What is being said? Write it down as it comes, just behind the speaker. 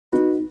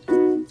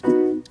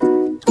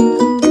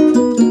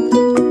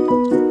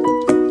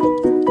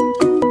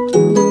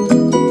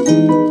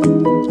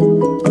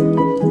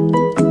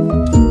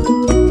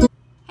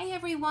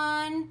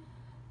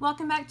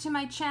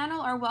my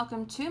channel, or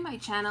welcome to my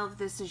channel if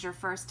this is your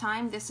first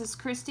time. This is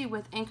Christy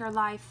with Anchor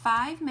Live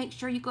 5. Make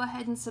sure you go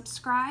ahead and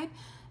subscribe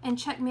and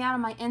check me out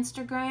on my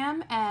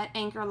Instagram at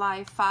Anchor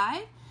Live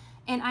 5.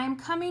 And I am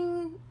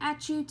coming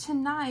at you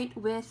tonight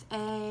with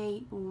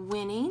a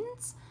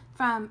winnings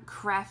from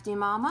Crafty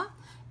Mama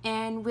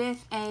and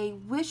with a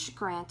wish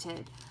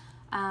granted.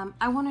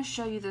 I want to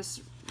show you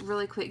this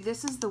really quick.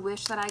 This is the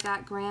wish that I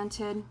got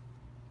granted,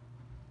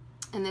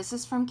 and this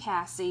is from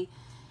Cassie.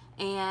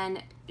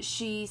 And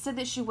she said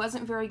that she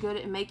wasn't very good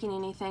at making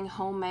anything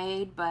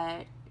homemade,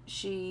 but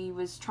she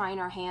was trying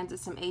her hands at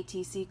some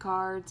ATC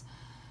cards.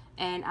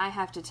 And I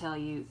have to tell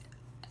you,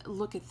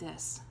 look at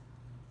this.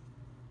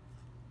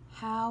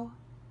 How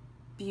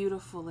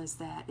beautiful is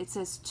that? It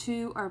says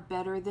 2 are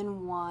better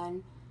than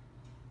 1.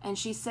 And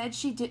she said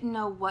she didn't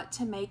know what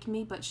to make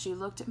me, but she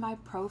looked at my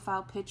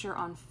profile picture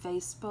on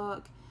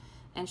Facebook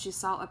and she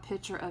saw a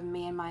picture of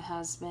me and my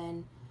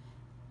husband,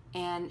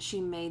 and she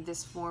made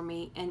this for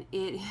me, and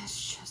it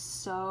is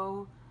just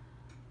so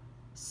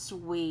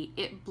sweet.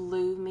 It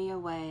blew me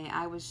away.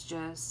 I was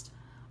just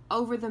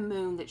over the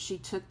moon that she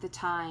took the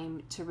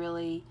time to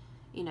really,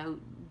 you know,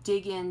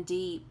 dig in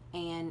deep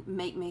and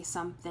make me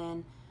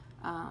something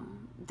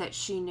that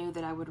she knew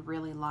that I would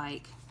really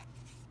like.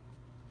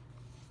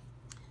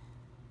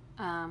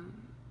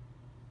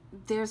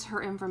 There's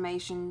her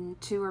information.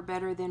 2 are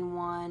better than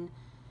 1.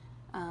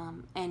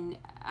 And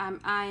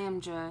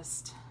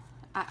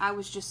I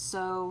was just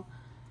so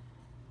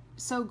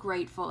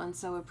grateful and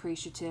so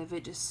appreciative.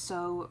 It is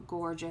so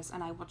gorgeous,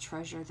 and I will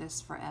treasure this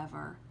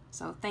forever.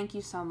 So thank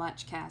you so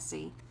much,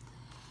 Cassie.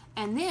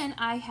 And then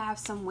I have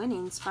some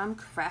winnings from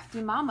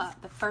Crafty Mama,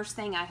 the first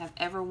thing I have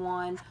ever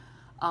won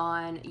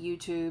on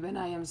YouTube, and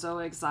I am so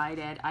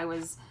excited. I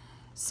was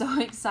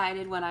so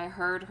excited when I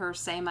heard her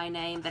say my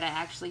name that I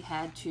actually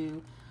had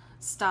to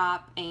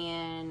stop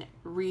and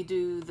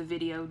redo the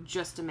video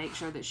just to make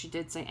sure that she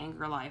did say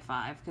Anchor Live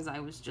 5, because I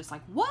was just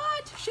like,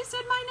 what? She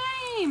said my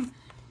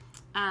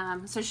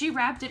name! So she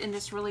wrapped it in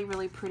this really,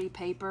 really pretty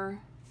paper.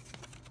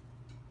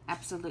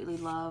 Absolutely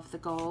love the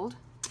gold.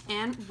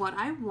 And what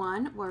I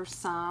won were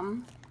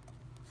some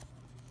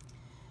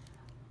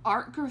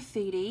art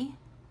graffiti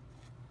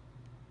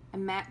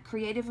and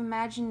creative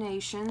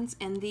imaginations,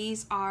 and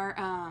these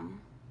are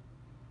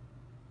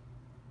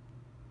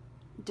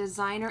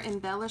designer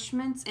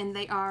embellishments, and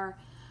they are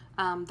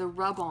the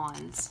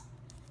rub-ons,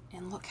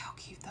 and look how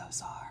cute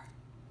those are.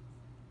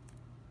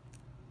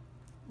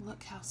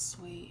 Look how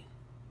sweet.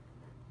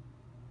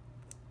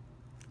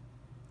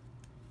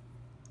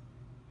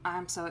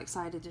 I'm so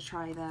excited to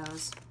try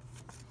those.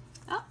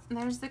 Oh,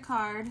 there's the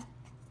card.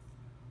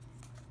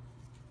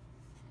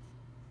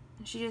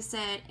 She just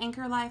said,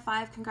 Anchor Live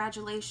 5,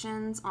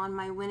 congratulations on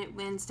my Win It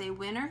Wednesday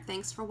winner.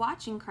 Thanks for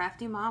watching,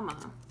 Crafty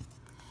Mama.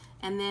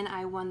 And then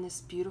I won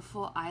this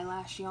beautiful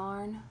eyelash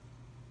yarn.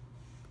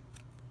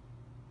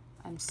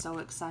 I'm so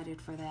excited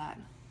for that.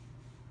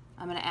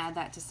 I'm going to add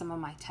that to some of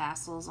my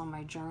tassels on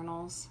my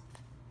journals.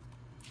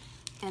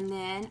 And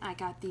then I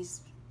got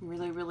these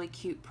really, really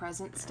cute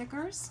present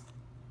stickers.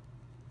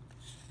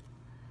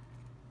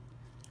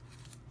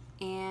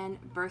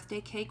 And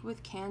birthday cake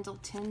with candle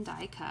tin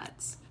die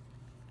cuts.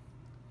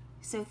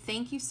 So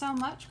thank you so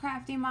much,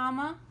 Crafty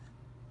Mama.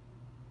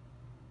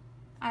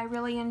 I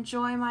really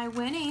enjoy my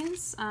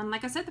winnings.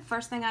 Like I said, the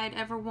first thing I had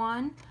ever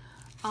won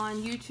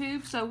on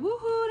YouTube, so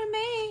woohoo to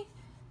me.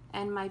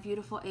 And my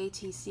beautiful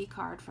ATC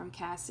card from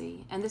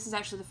Cassie. And this is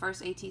actually the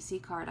first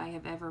ATC card I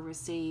have ever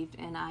received,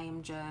 and I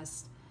am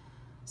just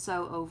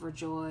so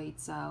overjoyed.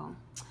 So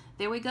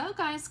there we go,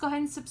 guys. Go ahead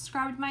and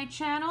subscribe to my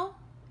channel.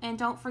 And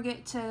don't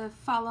forget to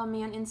follow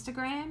me on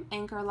Instagram,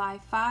 Anchor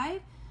Live 5.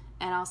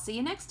 And I'll see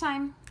you next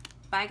time.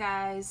 Bye,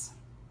 guys.